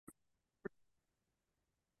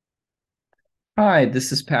Hi,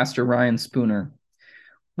 this is Pastor Ryan Spooner.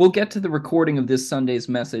 We'll get to the recording of this Sunday's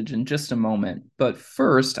message in just a moment, but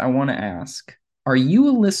first I want to ask, are you a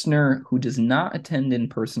listener who does not attend in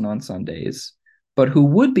person on Sundays, but who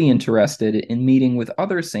would be interested in meeting with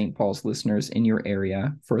other St. Paul's listeners in your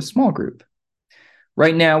area for a small group?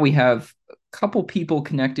 Right now we have a couple people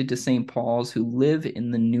connected to St. Paul's who live in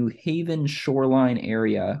the New Haven shoreline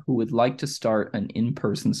area who would like to start an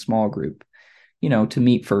in-person small group, to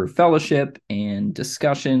meet for fellowship and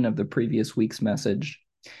discussion of the previous week's message.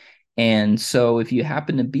 And so if you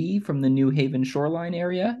happen to be from the New Haven shoreline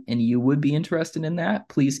area and you would be interested in that,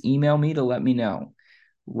 please email me to let me know.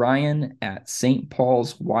 Ryan at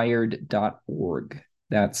stpaulswired.org.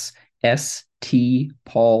 That's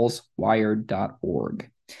stpaulswired.org.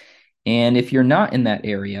 And if you're not in that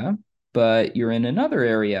area, but you're in another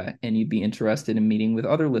area and you'd be interested in meeting with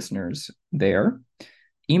other listeners there,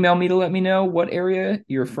 email me to let me know what area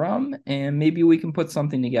you're from, and maybe we can put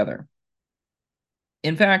something together.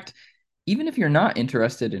 In fact, even if you're not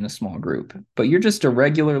interested in a small group, but you're just a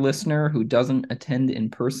regular listener who doesn't attend in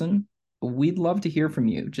person, we'd love to hear from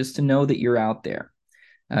you, just to know that you're out there,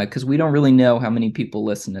 because we don't really know how many people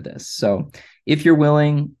listen to this. So if you're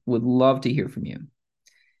willing, would love to hear from you.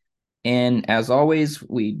 And as always,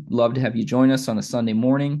 we'd love to have you join us on a Sunday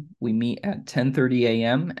morning. We meet at 10:30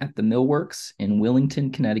 a.m. at the Millworks in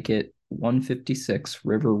Willington, Connecticut, 156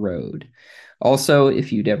 River Road. Also,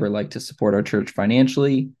 if you'd ever like to support our church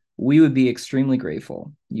financially, we would be extremely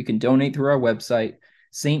grateful. You can donate through our website,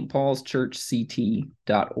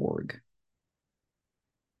 stpaulschurchct.org.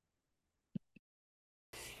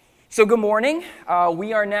 So good morning.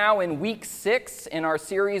 We are now in week 6 in our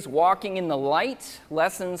series, Walking in the Light,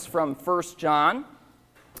 lessons from 1 John.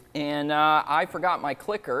 And I forgot my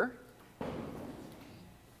clicker.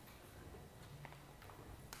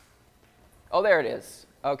 Oh, there it is.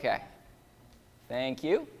 Okay. Thank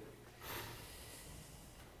you.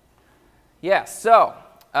 Yes, so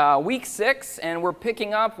week 6, and we're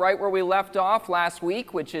picking up right where we left off last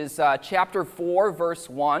week, which is chapter 4, verse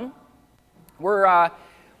 1.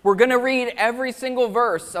 We're going to read every single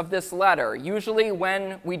verse of this letter. Usually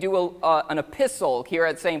when we do an epistle here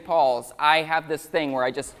at St. Paul's, I have this thing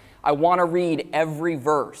where I want to read every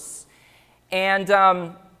verse. And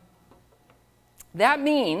that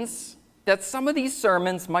means that some of these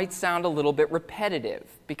sermons might sound a little bit repetitive,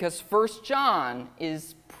 because 1 John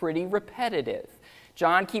is pretty repetitive.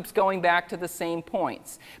 John keeps going back to the same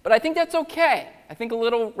points. But I think that's okay. I think a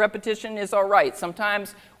little repetition is all right.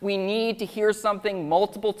 Sometimes we need to hear something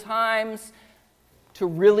multiple times to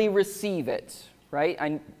really receive it,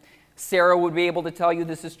 right? Sarah would be able to tell you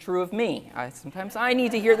this is true of me. Sometimes I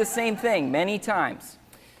need to hear the same thing many times.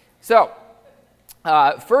 So,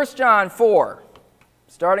 1 John 4,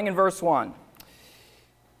 starting in verse 1.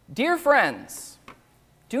 Dear friends,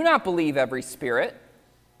 do not believe every spirit,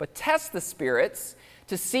 but test the spirits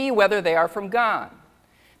to see whether they are from God,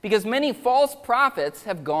 because many false prophets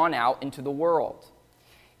have gone out into the world.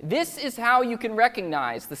 This is how you can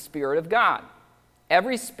recognize the Spirit of God.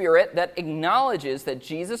 Every spirit that acknowledges that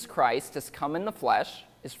Jesus Christ has come in the flesh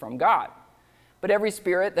is from God, but every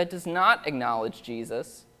spirit that does not acknowledge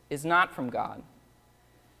Jesus is not from God.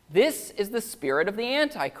 This is the spirit of the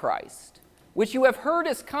Antichrist, which you have heard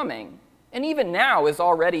is coming, and even now is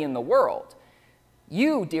already in the world.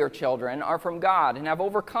 You, dear children, are from God and have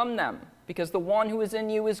overcome them, because the one who is in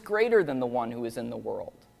you is greater than the one who is in the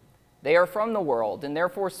world. They are from the world, and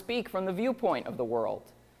therefore speak from the viewpoint of the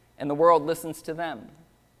world, and the world listens to them.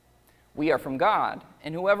 We are from God,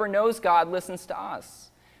 and whoever knows God listens to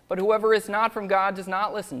us. But whoever is not from God does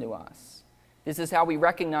not listen to us. This is how we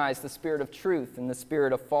recognize the spirit of truth and the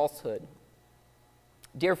spirit of falsehood.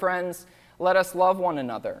 Dear friends, let us love one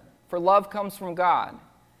another, for love comes from God.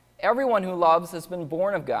 Everyone who loves has been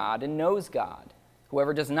born of God and knows God.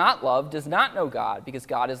 Whoever does not love does not know God, because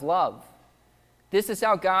God is love. This is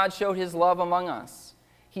how God showed his love among us.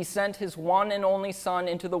 He sent his one and only Son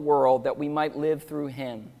into the world that we might live through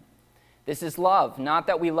him. This is love, not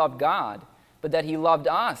that we loved God, but that he loved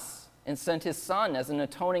us and sent his Son as an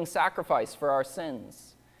atoning sacrifice for our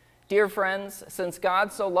sins. Dear friends, since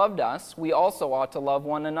God so loved us, we also ought to love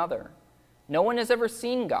one another. No one has ever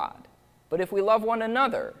seen God, but if we love one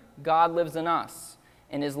another, God lives in us,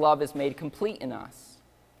 and his love is made complete in us.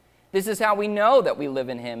 This is how we know that we live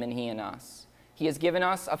in him and he in us. He has given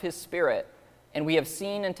us of his Spirit, and we have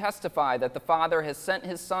seen and testify that the Father has sent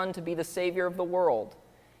his Son to be the Savior of the world.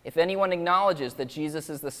 If anyone acknowledges that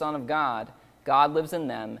Jesus is the Son of God, God lives in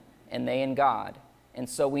them, and they in God. And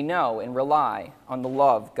so we know and rely on the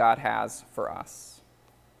love God has for us.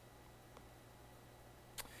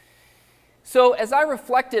 So as I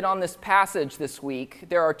reflected on this passage this week,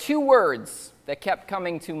 there are two words that kept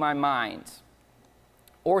coming to my mind: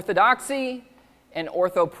 orthodoxy and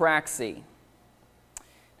orthopraxy.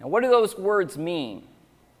 Now, what do those words mean?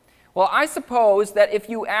 Well, I suppose that if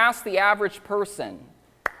you ask the average person,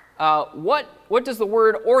 what does the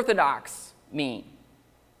word orthodox mean?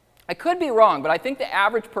 I could be wrong, but I think the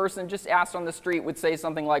average person just asked on the street would say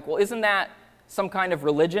something like, well, isn't that some kind of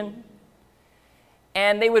religion?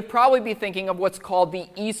 And they would probably be thinking of what's called the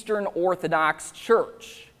Eastern Orthodox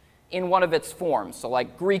Church in one of its forms, so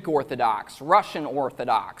like Greek Orthodox, Russian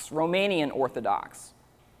Orthodox, Romanian Orthodox.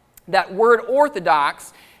 That word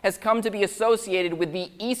orthodox has come to be associated with the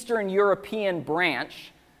Eastern European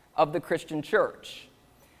branch of the Christian church,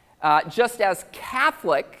 just as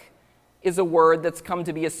Catholic is a word that's come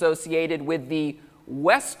to be associated with the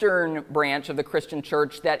Western branch of the Christian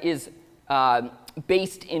church that is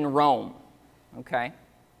based in Rome. Okay?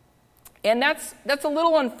 And that's a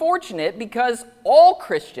little unfortunate because all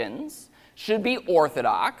Christians should be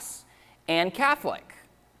Orthodox and Catholic,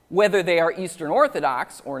 whether they are Eastern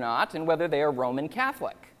Orthodox or not, and whether they are Roman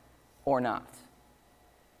Catholic or not.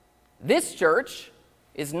 This church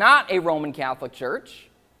is not a Roman Catholic church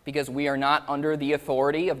because we are not under the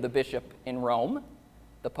authority of the bishop in Rome,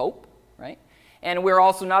 the Pope, right? And we're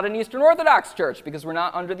also not an Eastern Orthodox church because we're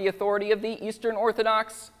not under the authority of the Eastern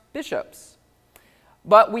Orthodox bishops.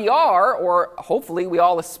 But we are, or hopefully we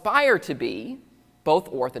all aspire to be,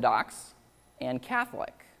 both Orthodox and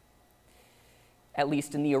Catholic, at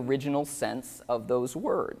least in the original sense of those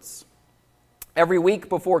words. Every week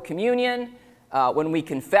before communion, when we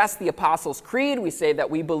confess the Apostles' Creed, we say that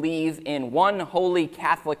we believe in one holy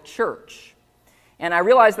Catholic church. And I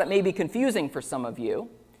realize that may be confusing for some of you,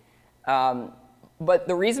 but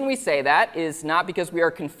the reason we say that is not because we are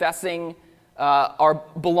confessing our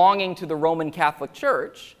belonging to the Roman Catholic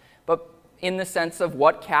Church, but in the sense of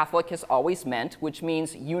what Catholic has always meant, which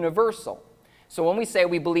means universal. So when we say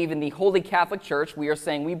we believe in the Holy Catholic Church, we are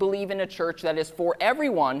saying we believe in a church that is for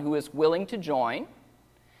everyone who is willing to join,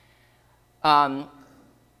 and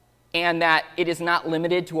that it is not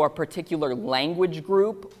limited to a particular language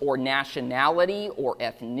group or nationality or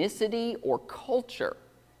ethnicity or culture.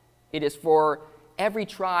 It is for every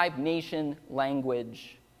tribe, nation,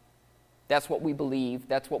 language. That's what we believe,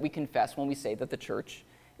 that's what we confess when we say that the church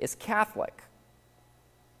is Catholic.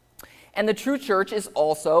 And the true church is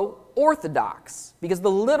also orthodox, because the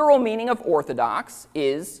literal meaning of orthodox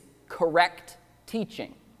is correct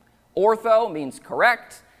teaching. Ortho means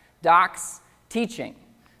correct, dox, teaching,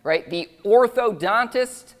 right? The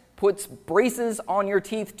orthodontist puts braces on your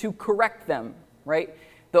teeth to correct them, right?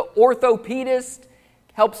 The orthopedist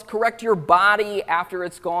helps correct your body after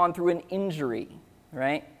it's gone through an injury,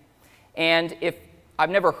 right? And I've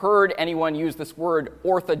never heard anyone use this word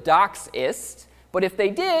orthodoxist, but if they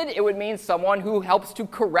did, it would mean someone who helps to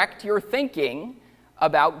correct your thinking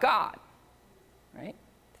about God, right?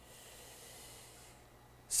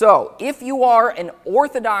 So, if you are an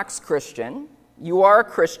Orthodox Christian, you are a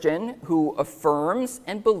Christian who affirms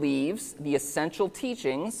and believes the essential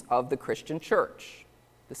teachings of the Christian church,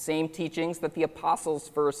 the same teachings that the apostles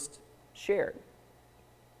first shared.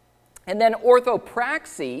 And then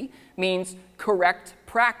orthopraxy means correct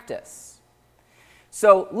practice.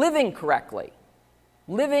 So living correctly,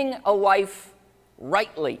 living a life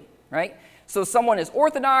rightly, right? So someone is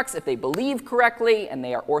orthodox if they believe correctly, and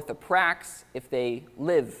they are orthoprax if they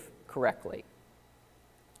live correctly.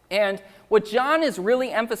 And what John is really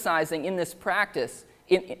emphasizing in this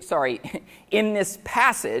in this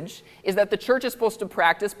passage, is that the church is supposed to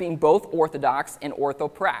practice being both orthodox and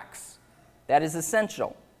orthoprax. That is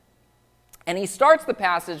essential. And he starts the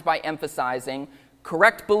passage by emphasizing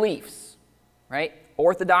correct beliefs, right?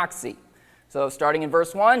 Orthodoxy. So starting in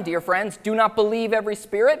verse 1, dear friends, do not believe every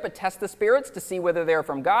spirit, but test the spirits to see whether they are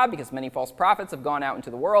from God, because many false prophets have gone out into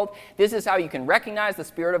the world. This is how you can recognize the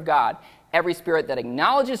Spirit of God. Every spirit that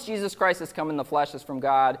acknowledges Jesus Christ has come in the flesh is from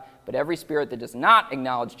God, but every spirit that does not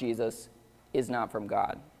acknowledge Jesus is not from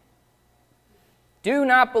God. Do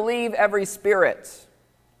not believe every spirit.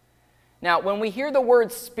 Now, when we hear the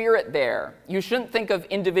word spirit there, you shouldn't think of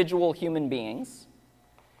individual human beings,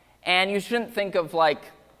 and you shouldn't think of like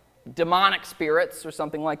demonic spirits or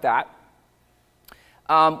something like that.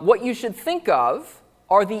 What you should think of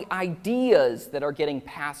are the ideas that are getting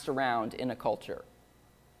passed around in a culture.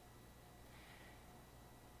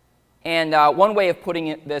 And one way of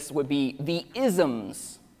putting this would be the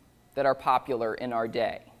isms that are popular in our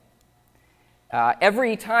day.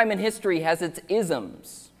 Every time in history has its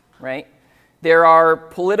isms, right? There are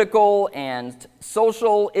political and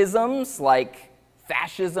social isms like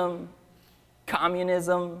fascism,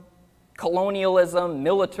 communism, colonialism,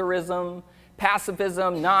 militarism,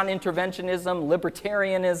 pacifism, non-interventionism,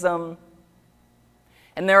 libertarianism.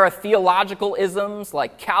 And there are theological isms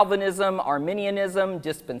like Calvinism, Arminianism,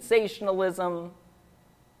 dispensationalism.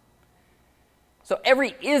 So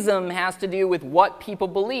every ism has to do with what people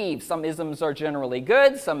believe. Some isms are generally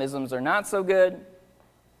good, some isms are not so good.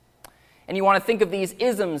 And you want to think of these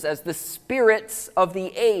isms as the spirits of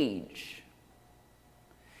the age.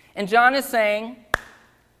 And John is saying,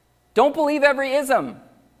 don't believe every ism.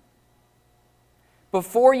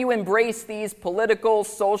 Before you embrace these political,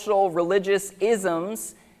 social, religious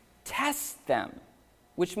isms, test them,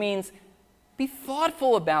 which means be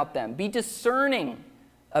thoughtful about them, be discerning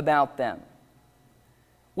about them.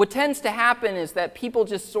 What tends to happen is that people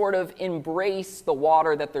just sort of embrace the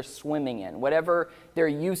water that they're swimming in, whatever they're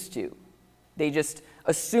used to. They just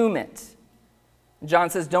assume it. John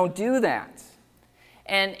says, don't do that.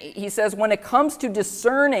 And he says, when it comes to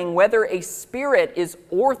discerning whether a spirit is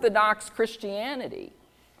Orthodox Christianity,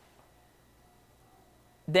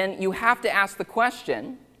 then you have to ask the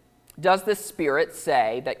question, does this spirit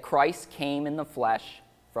say that Christ came in the flesh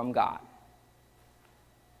from God?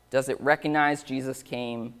 Does it recognize Jesus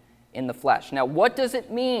came in the flesh? Now, what does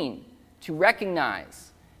it mean to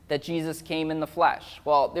recognize that Jesus came in the flesh?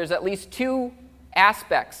 Well, there's at least two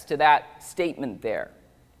aspects to that statement there.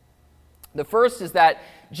 The first is that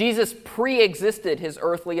Jesus pre-existed his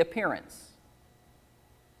earthly appearance,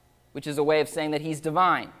 which is a way of saying that he's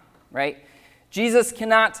divine, right? Jesus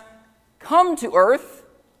cannot come to earth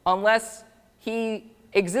unless he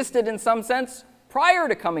existed in some sense prior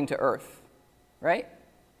to coming to earth, right?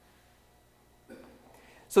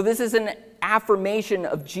 So this is an affirmation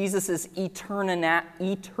of Jesus' eternality,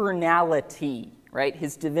 right?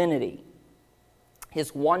 His divinity,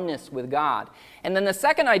 his oneness with God. And then the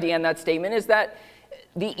second idea in that statement is that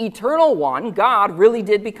the eternal one, God, really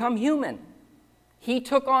did become human. He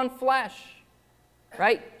took on flesh,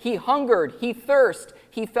 right? He hungered, he thirsted,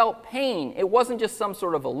 he felt pain. It wasn't just some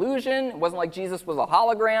sort of illusion. It wasn't like Jesus was a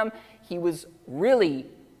hologram. He was really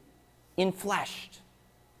enfleshed.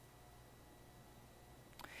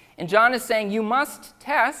 And John is saying you must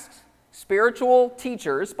test spiritual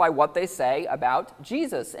teachers by what they say about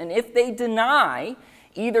Jesus. And if they deny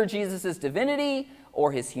either Jesus' divinity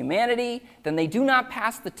or his humanity, then they do not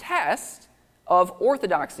pass the test of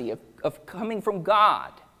orthodoxy, of coming from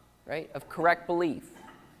God, right? Of correct belief.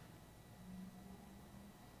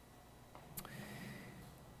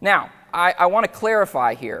 Now, I want to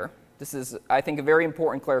clarify here. This is, I think, a very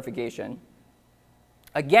important clarification.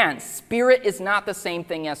 Again, spirit is not the same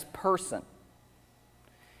thing as person.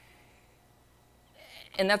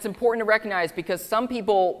 And that's important to recognize because some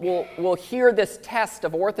people will hear this test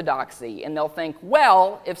of orthodoxy and they'll think,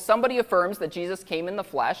 well, if somebody affirms that Jesus came in the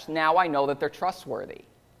flesh, now I know that they're trustworthy.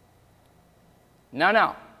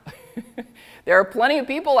 No. There are plenty of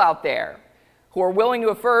people out there who are willing to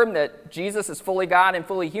affirm that Jesus is fully God and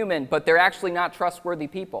fully human, but they're actually not trustworthy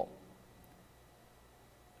people.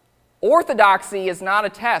 Orthodoxy is not a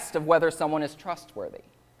test of whether someone is trustworthy.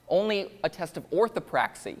 Only a test of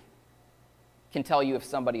orthopraxy can tell you if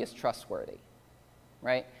somebody is trustworthy,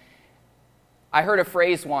 right? I heard a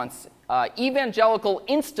phrase once, evangelical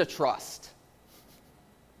insta-trust.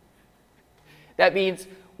 That means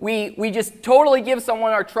we just totally give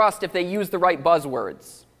someone our trust if they use the right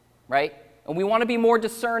buzzwords, right? And we want to be more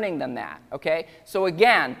discerning than that, okay? So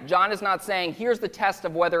again, John is not saying, here's the test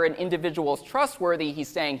of whether an individual is trustworthy. He's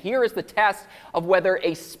saying, here is the test of whether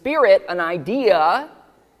a spirit, an idea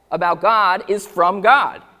about God, is from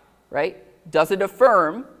God, right? Does it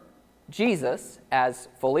affirm Jesus as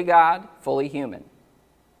fully God, fully human?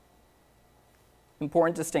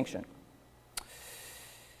 Important distinction.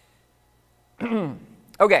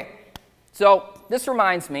 Okay, so this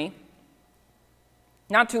reminds me,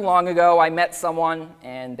 not too long ago I met someone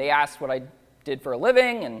and they asked what I did for a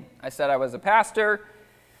living, and I said I was a pastor,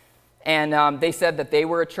 and they said that they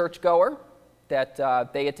were a churchgoer,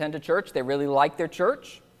 that they attend a church, they really like their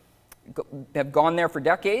church, have gone there for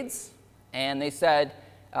decades, and they said,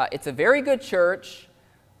 it's a very good church,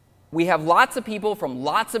 we have lots of people from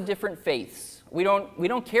lots of different faiths, we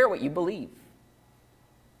don't care what you believe.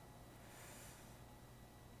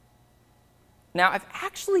 Now, I've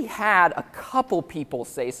actually had a couple people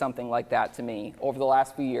say something like that to me over the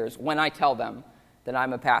last few years when I tell them that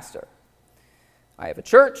I'm a pastor. I have a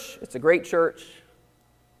church, it's a great church,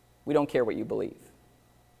 we don't care what you believe.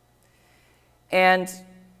 And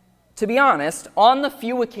to be honest, on the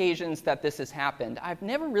few occasions that this has happened, I've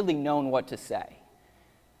never really known what to say.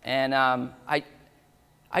 And I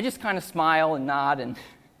just kind of smile and nod and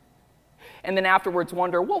then afterwards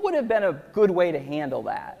wonder, what would have been a good way to handle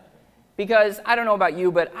that? Because I don't know about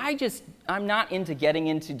you, but I'm not into getting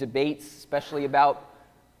into debates, especially about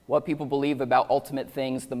what people believe about ultimate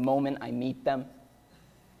things the moment I meet them.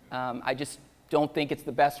 I just don't think it's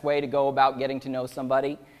the best way to go about getting to know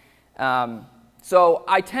somebody. So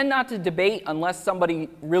I tend not to debate unless somebody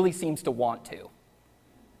really seems to want to.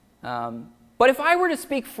 But if I were to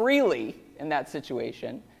speak freely in that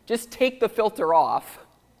situation, just take the filter off,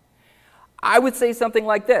 I would say something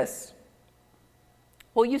like this.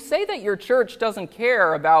 Well, you say that your church doesn't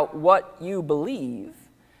care about what you believe,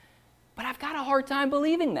 but I've got a hard time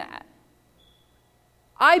believing that.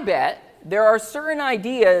 I bet there are certain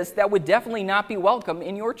ideas that would definitely not be welcome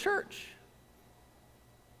in your church.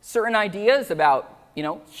 Certain ideas about,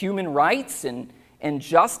 human rights and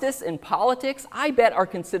justice and politics, I bet are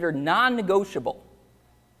considered non-negotiable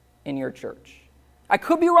in your church. I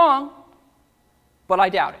could be wrong, but I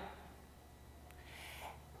doubt it.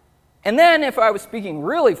 And then if I was speaking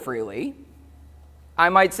really freely, I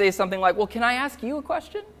might say something like, well, can I ask you a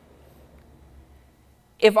question?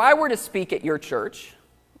 If I were to speak at your church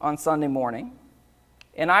on Sunday morning,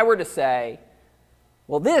 and I were to say,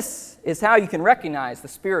 well, this is how you can recognize the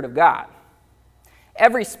Spirit of God.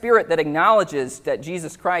 Every spirit that acknowledges that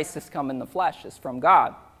Jesus Christ has come in the flesh is from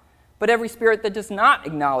God, but every spirit that does not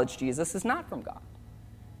acknowledge Jesus is not from God.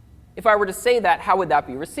 If I were to say that, how would that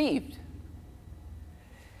be received?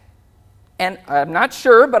 And I'm not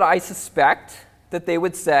sure, but I suspect that they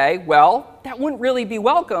would say, well, that wouldn't really be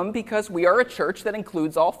welcome because we are a church that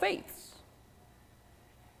includes all faiths.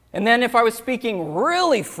 And then if I was speaking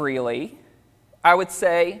really freely, I would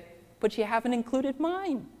say, but you haven't included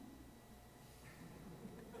mine.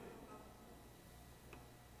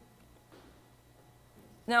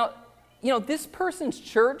 Now, this person's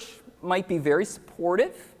church might be very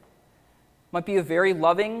supportive, might be a very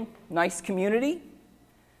loving, nice community.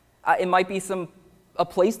 It might be a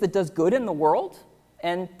place that does good in the world,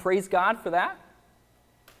 and praise God for that.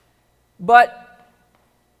 But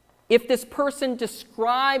if this person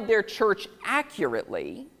described their church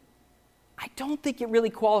accurately, I don't think it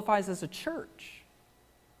really qualifies as a church.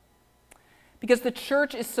 Because the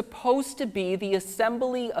church is supposed to be the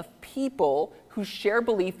assembly of people who share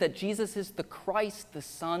belief that Jesus is the Christ, the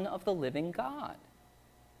Son of the living God.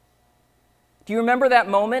 Do you remember that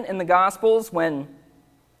moment in the Gospels when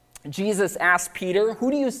Jesus asked Peter,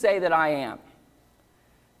 who do you say that I am?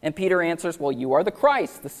 And Peter answers, well, you are the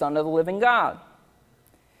Christ, the Son of the living God.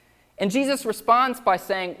 And Jesus responds by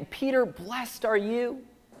saying, Peter, blessed are you.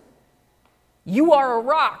 You are a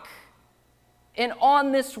rock, and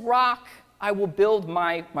on this rock I will build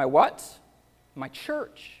my what? My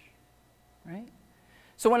church, right?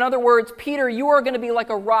 So in other words, Peter, you are going to be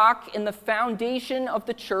like a rock in the foundation of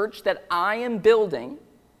the church that I am building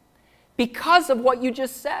because of what you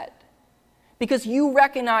just said. Because you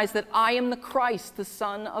recognize that I am the Christ, the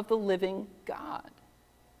Son of the living God.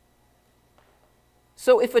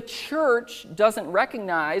 So if a church doesn't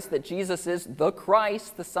recognize that Jesus is the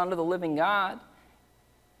Christ, the Son of the living God,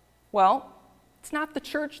 well, it's not the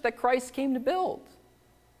church that Christ came to build.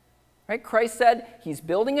 Right? Christ said he's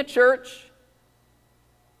building a church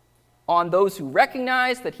on those who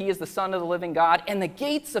recognize that he is the Son of the living God, and the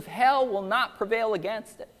gates of hell will not prevail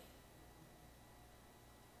against it.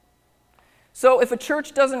 So if a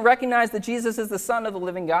church doesn't recognize that Jesus is the Son of the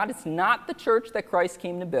living God, it's not the church that Christ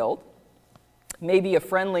came to build. Maybe a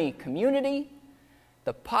friendly community.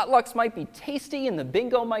 The potlucks might be tasty and the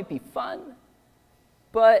bingo might be fun.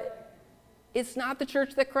 But it's not the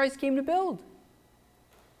church that Christ came to build.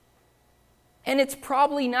 And it's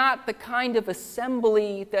probably not the kind of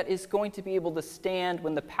assembly that is going to be able to stand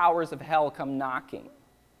when the powers of hell come knocking.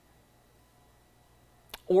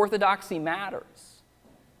 Orthodoxy matters.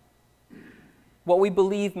 What we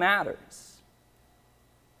believe matters.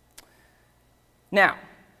 Now,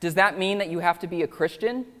 does that mean that you have to be a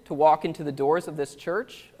Christian to walk into the doors of this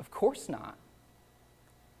church? Of course not.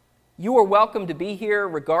 You are welcome to be here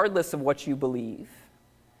regardless of what you believe.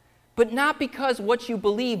 But not because what you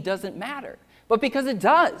believe doesn't matter, but because it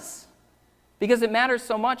does. Because it matters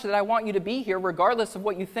so much that I want you to be here regardless of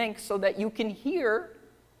what you think, so that you can hear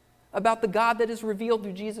about the God that is revealed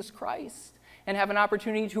through Jesus Christ and have an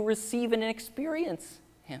opportunity to receive and experience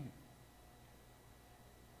him.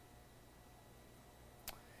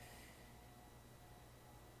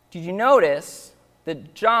 Did you notice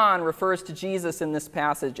that John refers to Jesus in this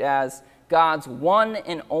passage as God's one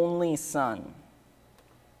and only Son?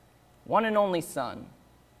 One and only Son.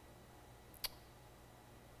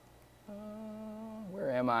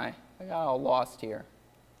 Where am I? I got all lost here.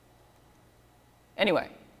 Anyway,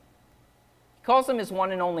 he calls him his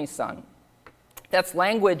one and only Son. That's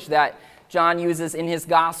language that John uses in his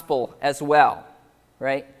gospel as well,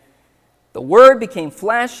 right? The Word became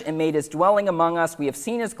flesh and made his dwelling among us. We have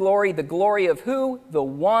seen his glory. The glory of who? The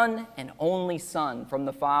one and only Son from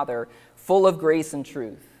the Father, full of grace and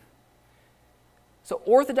truth. So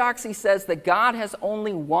orthodoxy says that God has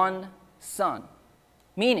only one Son,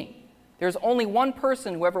 meaning there's only one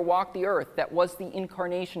person who ever walked the earth that was the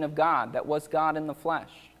incarnation of God, that was God in the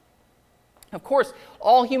flesh. Of course,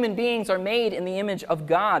 all human beings are made in the image of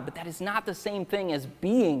God, but that is not the same thing as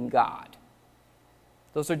being God.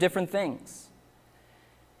 Those are different things.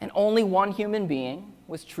 And only one human being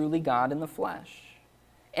was truly God in the flesh.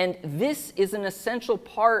 And this is an essential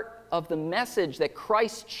part of the message that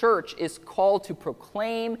Christ's church is called to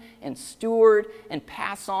proclaim and steward and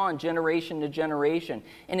pass on generation to generation.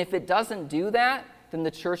 And if it doesn't do that, then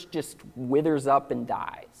the church just withers up and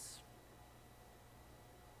dies.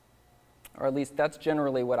 Or at least that's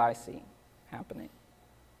generally what I see happening.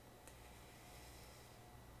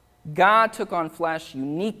 God took on flesh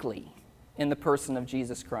uniquely in the person of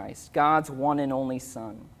Jesus Christ, God's one and only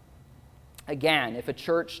Son. Again, if a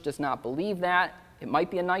church does not believe that, it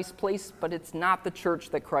might be a nice place, but it's not the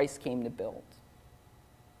church that Christ came to build.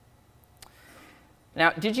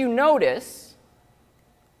 Now, did you notice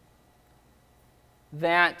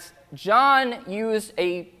that John used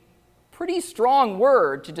a pretty strong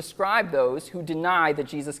word to describe those who deny that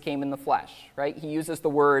Jesus came in the flesh, right? He uses the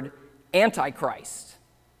word Antichrist.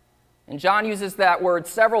 And John uses that word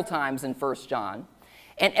several times in 1 John.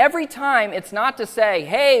 And every time, it's not to say,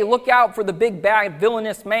 hey, look out for the big, bad,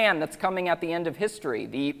 villainous man that's coming at the end of history,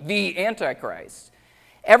 the Antichrist.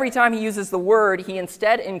 Every time he uses the word, he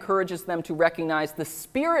instead encourages them to recognize the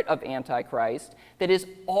spirit of Antichrist that is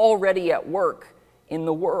already at work in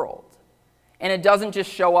the world. And it doesn't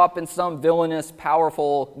just show up in some villainous,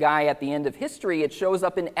 powerful guy at the end of history. It shows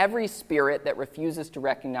up in every spirit that refuses to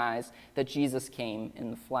recognize that Jesus came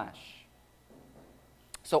in the flesh.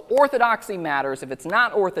 So orthodoxy matters. If it's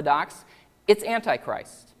not orthodox, it's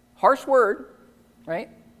Antichrist. Harsh word, right?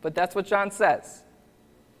 But that's what John says.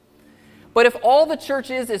 But if all the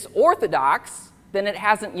church is orthodox, then it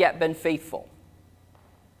hasn't yet been faithful.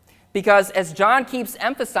 Because as John keeps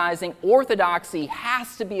emphasizing, orthodoxy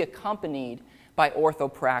has to be accompanied by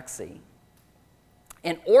orthopraxy.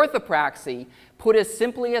 And orthopraxy, put as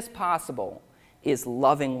simply as possible, is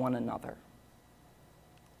loving one another.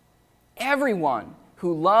 Everyone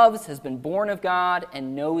who loves has been born of God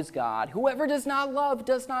and knows God. Whoever does not love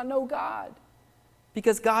does not know God,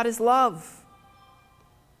 because God is love.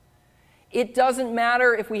 It doesn't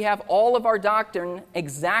matter if we have all of our doctrine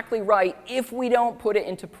exactly right if we don't put it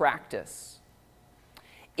into practice.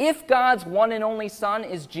 If God's one and only Son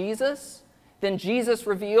is Jesus, then Jesus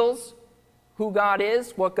reveals who God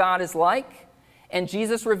is, what God is like, and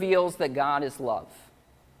Jesus reveals that God is love.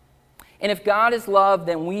 And if God is love,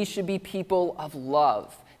 then we should be people of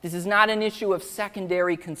love. This is not an issue of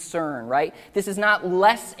secondary concern, right? This is not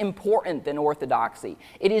less important than orthodoxy.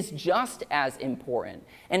 It is just as important.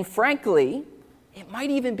 And frankly, it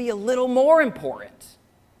might even be a little more important.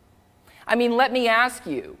 I mean, let me ask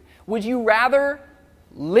you, would you rather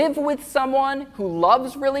live with someone who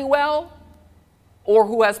loves really well or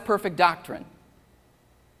who has perfect doctrine?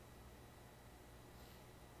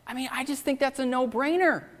 I mean, I just think that's a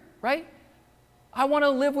no-brainer, right? I want to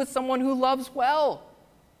live with someone who loves well.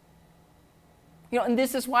 And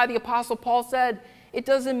this is why the Apostle Paul said, it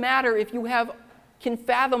doesn't matter if you can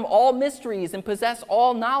fathom all mysteries and possess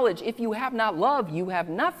all knowledge. If you have not love, you have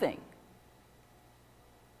nothing.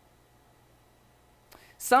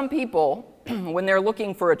 Some people, when they're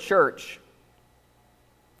looking for a church,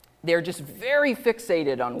 they're just very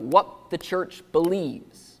fixated on what the church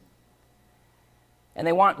believes. And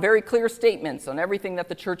they want very clear statements on everything that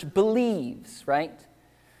the church believes, right?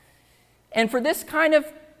 And for this kind of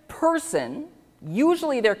person,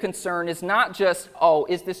 usually their concern is not just,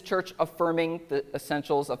 is this church affirming the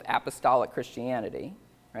essentials of apostolic Christianity,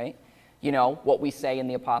 right? What we say in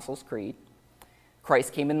the Apostles' Creed.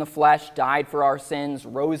 Christ came in the flesh, died for our sins,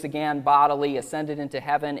 rose again bodily, ascended into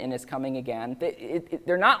heaven, and is coming again.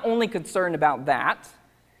 They're not only concerned about that.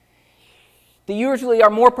 They usually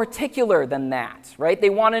are more particular than that, right?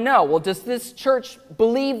 They want to know, does this church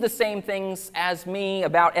believe the same things as me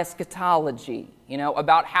about eschatology,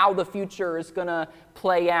 about how the future is going to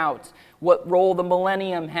play out, what role the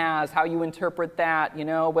millennium has, how you interpret that,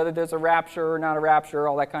 whether there's a rapture or not a rapture,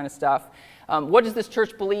 all that kind of stuff. What does this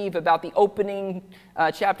church believe about the opening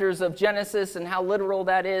chapters of Genesis and how literal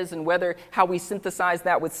that is, and how we synthesize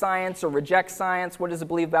that with science or reject science? What does it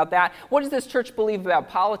believe about that? What does this church believe about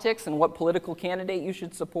politics and what political candidate you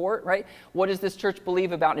should support, right? What does this church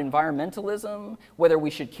believe about environmentalism, whether we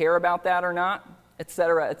should care about that or not, et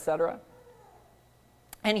cetera, et cetera?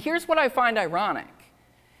 And here's what I find ironic.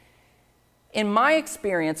 In my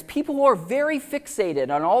experience, people who are very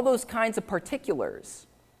fixated on all those kinds of particulars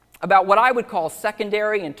about what I would call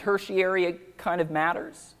secondary and tertiary kind of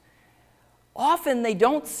matters, often they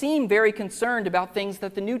don't seem very concerned about things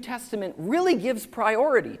that the New Testament really gives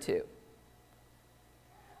priority to.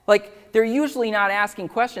 Like, they're usually not asking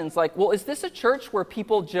questions like, well, is this a church where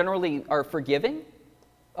people generally are forgiving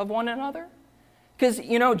of one another? Because,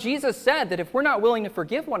 Jesus said that if we're not willing to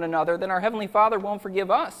forgive one another, then our Heavenly Father won't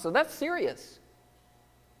forgive us. So that's serious.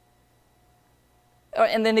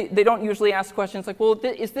 And then they don't usually ask questions like, well,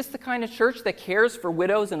 is this the kind of church that cares for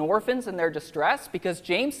widows and orphans in their distress? Because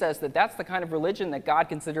James says that that's the kind of religion that God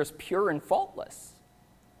considers pure and faultless.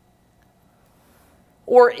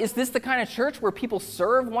 Or is this the kind of church where people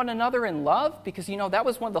serve one another in love? Because, that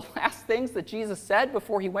was one of the last things that Jesus said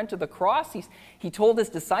before he went to the cross. He told his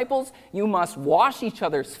disciples, you must wash each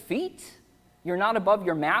other's feet. You're not above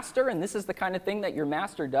your master, and this is the kind of thing that your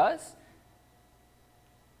master does.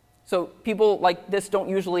 So people like this don't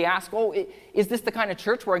usually ask, oh, is this the kind of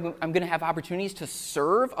church where I'm going to have opportunities to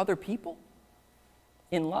serve other people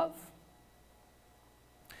in love?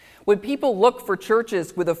 When people look for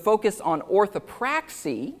churches with a focus on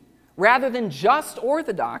orthopraxy rather than just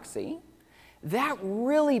orthodoxy, that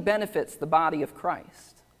really benefits the body of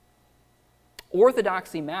Christ.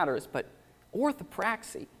 Orthodoxy matters, but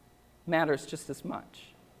orthopraxy matters just as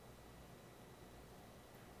much.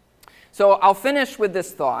 So I'll finish with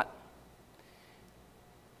this thought.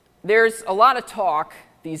 There's a lot of talk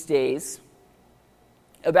these days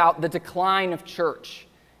about the decline of church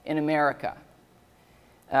in America.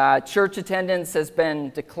 Church attendance has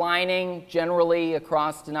been declining generally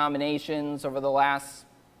across denominations over the last,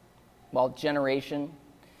 generation.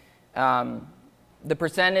 The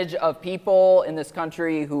percentage of people in this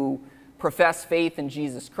country who profess faith in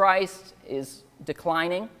Jesus Christ is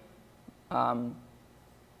declining. And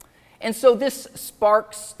so this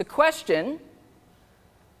sparks the question,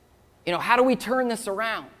 how do we turn this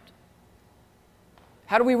around?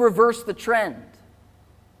 How do we reverse the trend?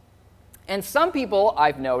 And some people,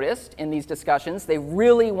 I've noticed in these discussions, they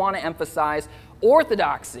really want to emphasize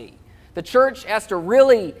orthodoxy. The church has to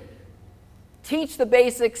really teach the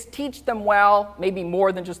basics, teach them well, maybe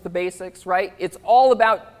more than just the basics, right? It's all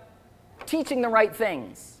about teaching the right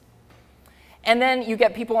things. And then you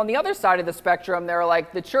get people on the other side of the spectrum, they're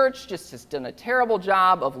like, the church just has done a terrible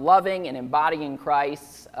job of loving and embodying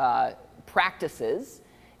Christ's practices,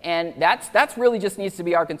 and that's really just needs to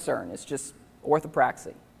be our concern. It's just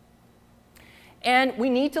orthopraxy. And we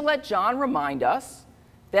need to let John remind us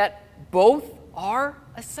that both are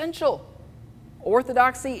essential,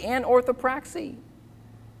 orthodoxy and orthopraxy.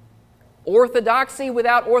 Orthodoxy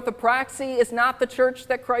without orthopraxy is not the church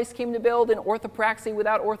that Christ came to build, and orthopraxy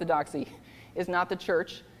without orthodoxy is not the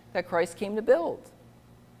church that Christ came to build.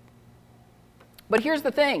 But here's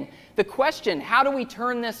the thing. The question, how do we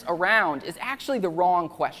turn this around, is actually the wrong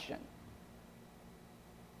question.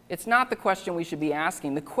 It's not the question we should be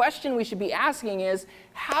asking. The question we should be asking is,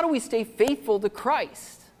 how do we stay faithful to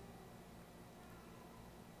Christ?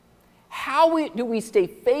 How do we stay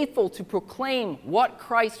faithful to proclaim what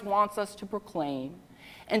Christ wants us to proclaim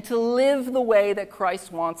and to live the way that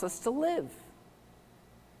Christ wants us to live?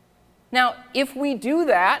 Now, if we do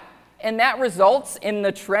that, and that results in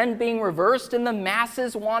the trend being reversed and the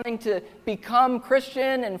masses wanting to become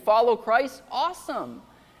Christian and follow Christ, awesome.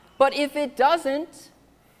 But if it doesn't,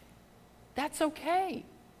 that's okay,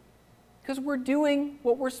 because we're doing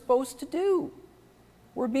what we're supposed to do.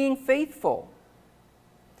 We're being faithful.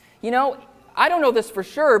 I don't know this for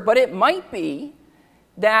sure, but it might be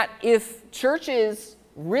that if churches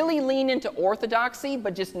really lean into orthodoxy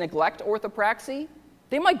but just neglect orthopraxy,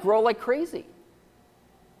 they might grow like crazy.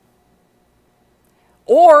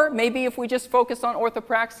 Or maybe if we just focus on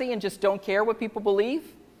orthopraxy and just don't care what people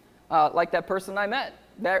believe, like that person I met,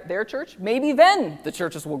 their church, maybe then the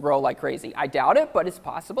churches will grow like crazy. I doubt it, but it's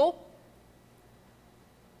possible.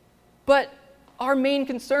 But our main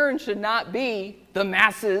concern should not be the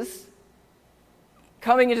masses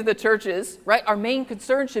coming into the churches, right? Our main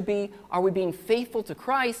concern should be, are we being faithful to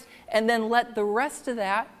Christ? And then let the rest of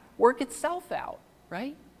that work itself out,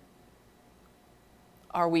 right?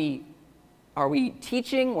 Are we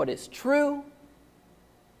teaching what is true?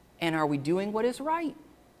 And are we doing what is right?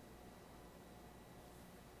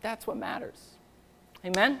 That's what matters.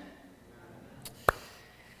 Amen?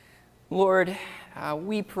 Lord,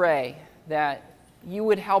 we pray that you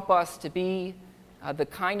would help us to be the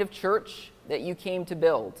kind of church that you came to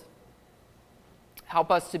build.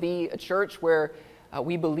 Help us to be a church where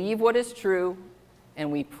we believe what is true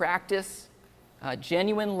and we practice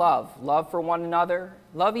genuine love for one another,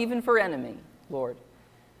 love even for enemy, Lord.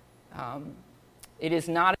 It is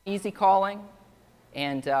not an easy calling,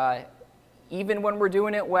 and even when we're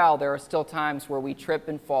doing it well, there are still times where we trip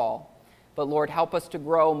and fall. But Lord, help us to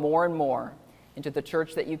grow more and more into the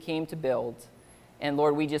church that you came to build. And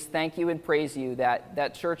Lord, we just thank you and praise you that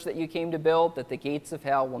that church that you came to build, that the gates of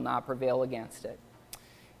hell will not prevail against it.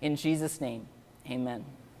 In Jesus' name, amen.